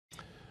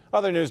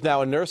Other news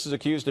now, a nurse is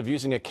accused of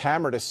using a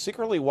camera to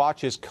secretly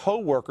watch his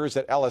co-workers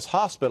at Ellis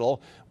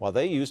Hospital while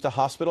they used a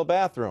hospital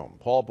bathroom.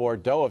 Paul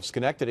Bordeau of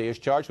Schenectady is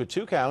charged with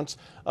 2 counts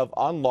of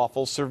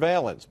unlawful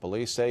surveillance.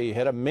 Police say he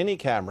hid a mini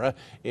camera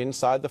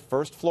inside the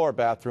first-floor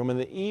bathroom in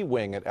the E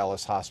wing at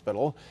Ellis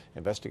Hospital.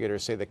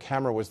 Investigators say the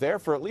camera was there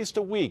for at least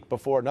a week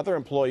before another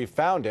employee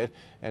found it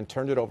and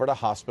turned it over to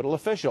hospital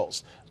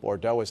officials.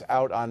 Bordeau is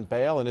out on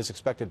bail and is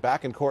expected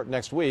back in court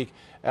next week.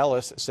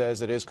 Ellis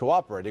says it is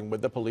cooperating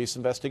with the police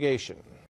investigation.